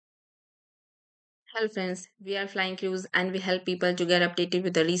Hello friends, we are Flying Crews and we help people to get updated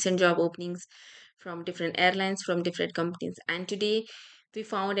with the recent job openings from different airlines, from different companies. And today we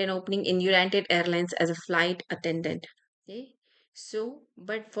found an opening in United Airlines as a flight attendant. Okay,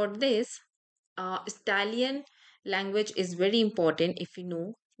 but for this, Italian language is very important if you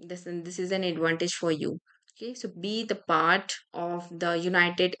know this, and this is an advantage for you. Okay, so be the part of the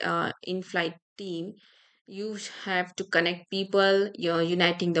United in-flight team. You have to connect people. You're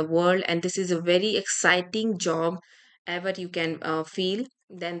uniting the world, and this is a very exciting job ever you can feel.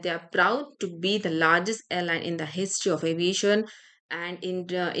 Then they are proud to be the largest airline in the history of aviation and in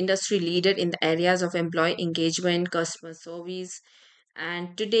the industry leader in the areas of employee engagement, customer service,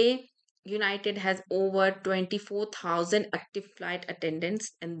 and today United has over 24,000 active flight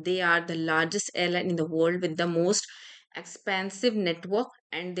attendants, and they are the largest airline in the world with the most expansive network,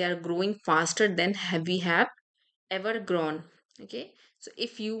 and they are growing faster than we have ever grown. Okay, so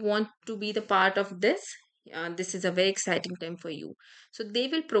if you want to be the part of this, this is a very exciting time for you. So they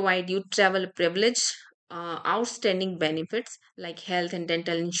will provide you travel privilege, outstanding benefits like health and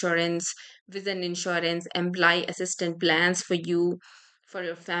dental insurance, vision insurance, employee assistance plans for you, for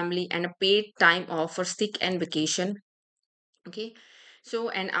your family, and a paid time off for sick and vacation. Okay, so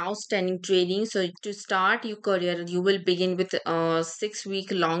an outstanding training. So to start your career, you will begin with a 6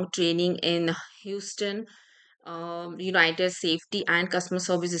 week long training in Houston, United safety and customer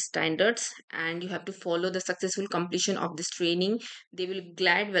service standards, and you have to follow the successful completion of this training. They will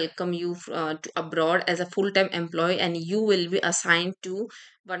glad welcome you to abroad as a full-time employee, and you will be assigned to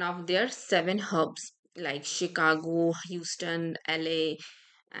one of their seven hubs like Chicago, Houston, LA,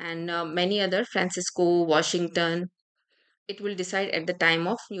 and many other, Francisco, Washington. It will decide at the time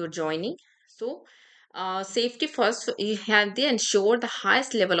of your joining. So safety first, so you have they ensure the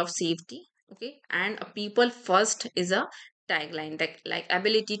highest level of safety. Okay, and a people first is a tagline that like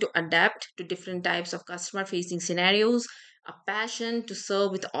ability to adapt to different types of customer facing scenarios, a passion to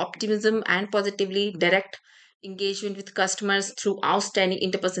serve with optimism and positively, direct engagement with customers through outstanding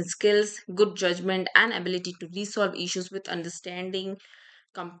interpersonal skills, good judgment and ability to resolve issues with understanding,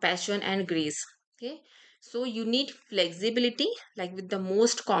 compassion and grace. Okay, so you need flexibility, like with the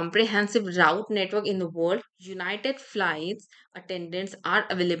most comprehensive route network in the world, United flights attendants are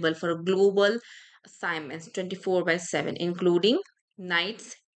available for global assignments 24 by 7, including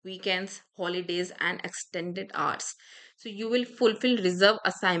nights, weekends, holidays and extended hours. So you will fulfill reserve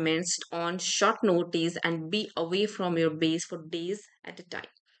assignments on short notice and be away from your base for days at a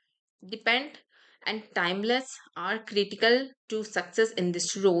time. Depend and timeless are critical to success in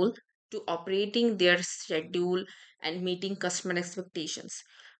this role, to operating their schedule and meeting customer expectations.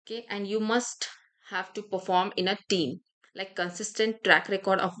 Okay, and you must have to perform in a team, like consistent track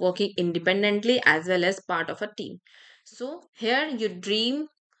record of working independently as well as part of a team. So here your dream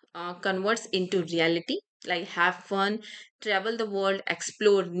converts into reality, like have fun, travel the world,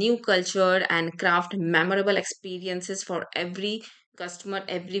 explore new culture and craft memorable experiences for every customer,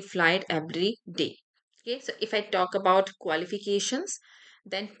 every flight, every day. Okay, so if I talk about qualifications,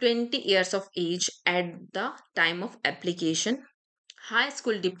 then 20 years of age at the time of application, high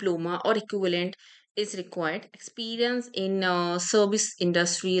school diploma or equivalent is required, experience in service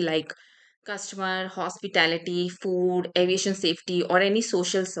industry like customer hospitality, food, aviation safety or any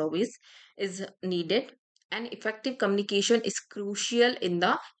social service is needed, and effective communication is crucial in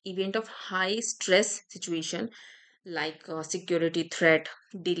the event of high stress situation like security threat,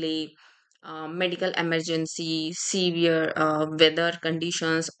 delay, medical emergency, severe weather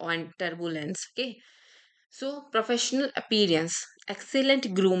conditions, and turbulence. Okay, so professional appearance,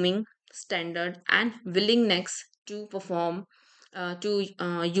 excellent grooming standard, and willingness to perform to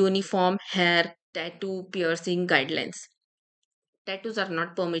uniform hair, tattoo, piercing guidelines. Tattoos are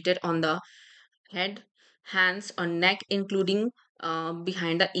not permitted on the head, hands, or neck, including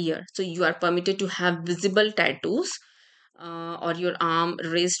behind the ear. So you are permitted to have visible tattoos or your arm,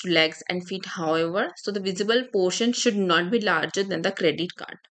 wrist, legs, and feet. However, so the visible portion should not be larger than the credit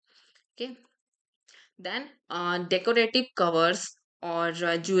card. Okay. Then decorative covers or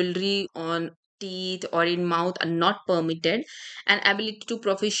jewelry on teeth or in mouth are not permitted. And ability to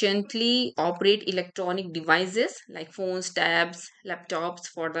proficiently operate electronic devices like phones, tabs, laptops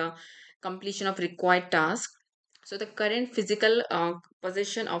for the completion of required tasks. So the current physical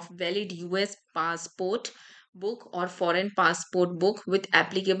possession of valid US passport book or foreign passport book with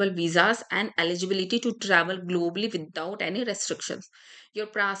applicable visas and eligibility to travel globally without any restrictions. Your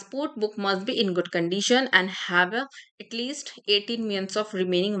passport book must be in good condition and have at least 18 months of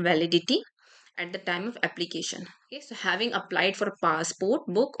remaining validity at the time of application. Okay, so having applied for a passport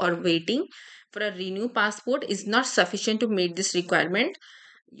book or waiting for a renew passport is not sufficient to meet this requirement.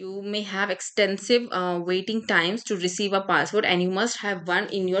 You may have extensive waiting times to receive a passport, and you must have one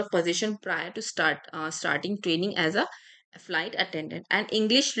in your possession prior to starting training as a flight attendant. And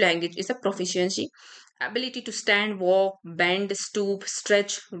English language is a proficiency, ability to stand, walk, bend, stoop,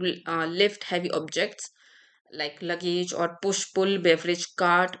 stretch, lift heavy objects like luggage or push pull beverage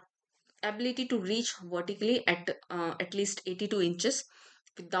cart, ability to reach vertically at least 82 inches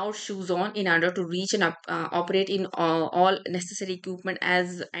without shoes on in order to reach and operate in all necessary equipment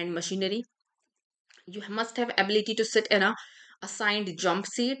as and machinery. You must have ability to sit in a assigned jump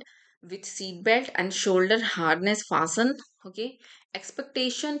seat with seat belt and shoulder harness fastened. Okay,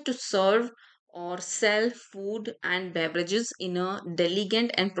 expectation to serve or sell food and beverages in a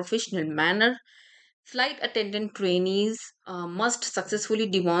diligent and professional manner. Flight attendant trainees must successfully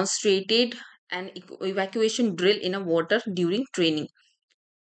demonstrated an evacuation drill in a water during training.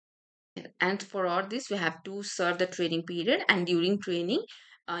 And for all this, we have to serve the training period. And during training,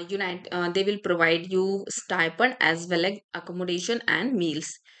 they will provide you stipend as well as accommodation and meals.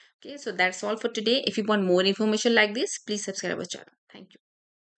 Okay, so that's all for today. If you want more information like this, please subscribe our channel. Thank you.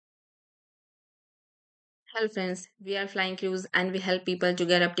 Hello friends, we are Flying Crews and we help people to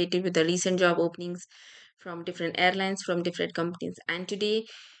get updated with the recent job openings from different airlines, from different companies. And today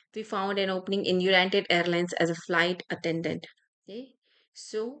we found an opening in United Airlines as a flight attendant. Okay,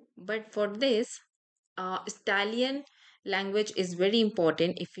 so but for this, Italian language is very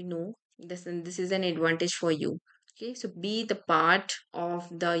important if you know this, and this is an advantage for you. Okay, so be the part of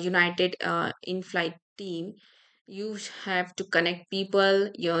the United in-flight team. You have to connect people.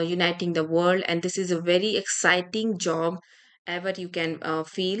 You're uniting the world, and this is a very exciting job ever you can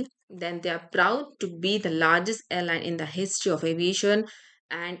feel. Then they are proud to be the largest airline in the history of aviation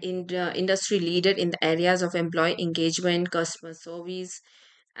and in the industry leader in the areas of employee engagement, customer service.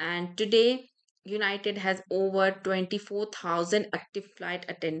 And today, United has over 24,000 active flight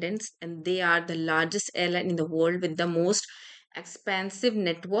attendants, and they are the largest airline in the world with the most expansive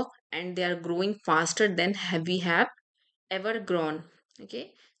network, and they are growing faster than we have ever grown.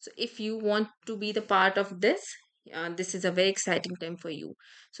 Okay, so if you want to be the part of this, this is a very exciting time for you.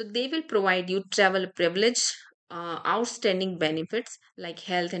 So they will provide you travel privilege, outstanding benefits like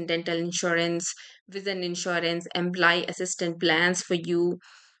health and dental insurance, vision insurance, employee assistance plans for you,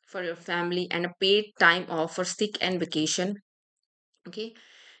 for your family, and a paid time off for sick and vacation. Okay,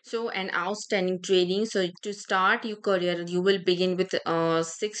 so an outstanding training. So to start your career, you will begin with a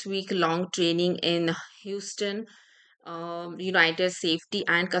 6 week long training in Houston, United safety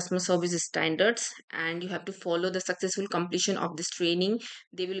and customer service standards, and you have to follow the successful completion of this training.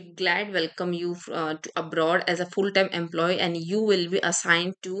 They will glad welcome you to abroad as a full-time employee, and you will be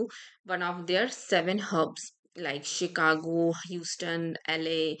assigned to one of their 7 hubs like Chicago, Houston,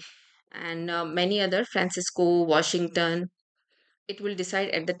 LA, and many other, Francisco, Washington. It will decide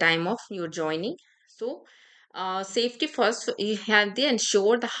at the time of your joining. So safety first, so you have they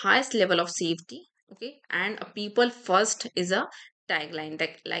ensure the highest level of safety. Okay, and a people first is a tagline that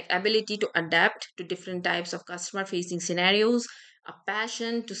like ability to adapt to different types of customer facing scenarios, a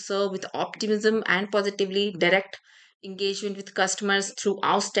passion to serve with optimism and positively, direct engagement with customers through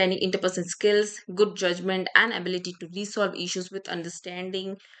outstanding interpersonal skills, good judgment and ability to resolve issues with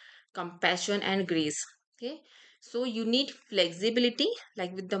understanding, compassion and grace. Okay, so you need flexibility.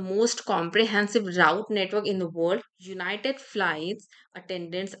 Like with the most comprehensive route network in the world, United flights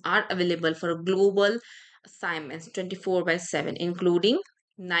attendants are available for global assignments 24 by 7, including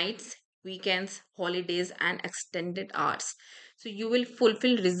nights, weekends, holidays and extended hours. So you will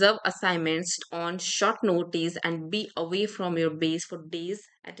fulfill reserve assignments on short notice and be away from your base for days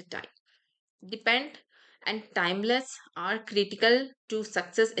at a time. Depend and timeless are critical to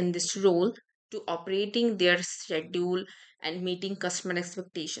success in this role, to operating their schedule and meeting customer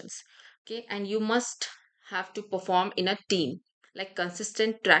expectations. Okay, and you must have to perform in a team, like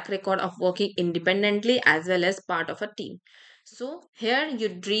consistent track record of working independently as well as part of a team. So here your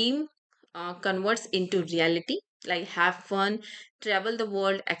dream converts into reality, like have fun, travel the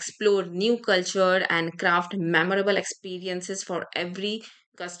world, explore new culture and craft memorable experiences for every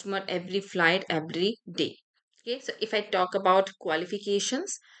customer, every flight, every day. Okay, so if I talk about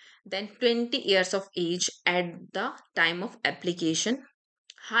qualifications, then 20 years of age at the time of application,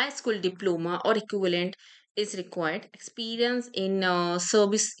 high school diploma or equivalent is required, experience in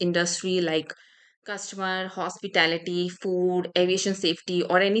service industry like customer hospitality, food, aviation safety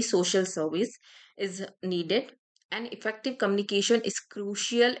or any social service is needed, and effective communication is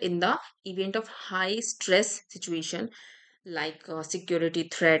crucial in the event of high stress situation like security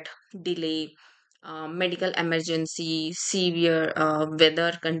threat, delay, medical emergency, severe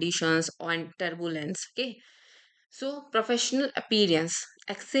weather conditions, and turbulence. Okay, so professional appearance.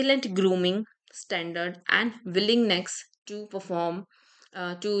 excellent grooming standard, and willingness to perform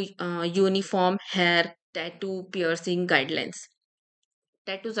to uniform hair, tattoo, piercing guidelines.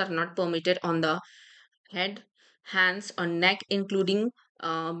 Tattoos are not permitted on the head, hands, or neck, including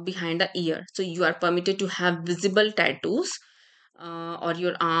behind the ear. So you are permitted to have visible tattoos or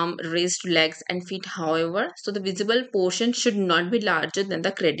your arm, wrist, legs, and feet. However, so the visible portion should not be larger than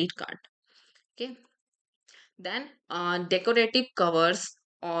the credit card. Okay. Then decorative covers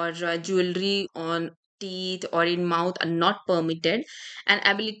or jewelry on teeth or in mouth are not permitted. And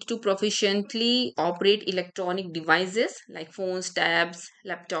ability to proficiently operate electronic devices like phones, tabs,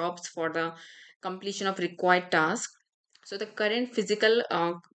 laptops for the completion of required tasks. So the current physical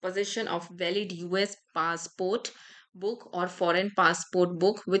possession of valid US passport book or foreign passport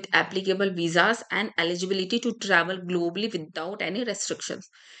book with applicable visas and eligibility to travel globally without any restrictions.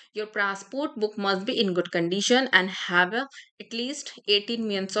 Your passport book must be in good condition and have at least 18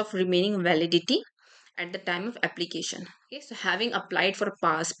 months of remaining validity at the time of application. Okay, so having applied for a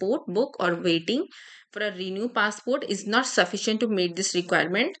passport book or waiting for a renew passport is not sufficient to meet this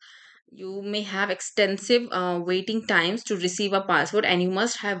requirement. You may have extensive waiting times to receive a passport, and you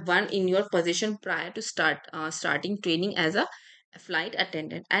must have one in your possession prior to starting training as a flight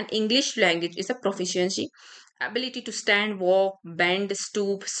attendant. And English language is a proficiency. Ability to stand, walk, bend,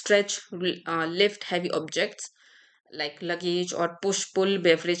 stoop, stretch, lift heavy objects like luggage or push pull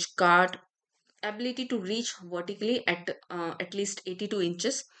beverage cart. Ability to reach vertically at least 82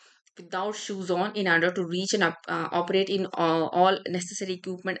 inches without shoes on in order to reach and operate in all necessary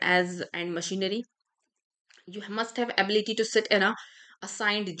equipment as and machinery. You must have ability to sit in a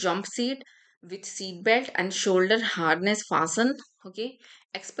assigned jump seat with seat belt and shoulder harness fastened. Okay.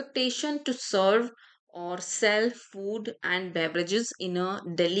 Expectation to serve or sell food and beverages in a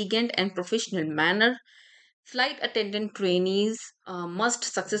diligent and professional manner. Flight attendant trainees must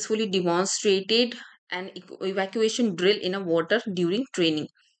successfully demonstrated an evacuation drill in a water during training.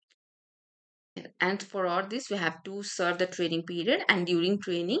 And for all this, we have to serve the training period. And during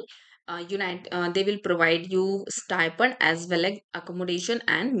training, they will provide you stipend as well as accommodation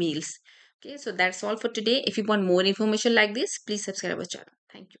and meals. Okay, so that's all for today. If you want more information like this, please subscribe our channel.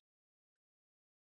 Thank you.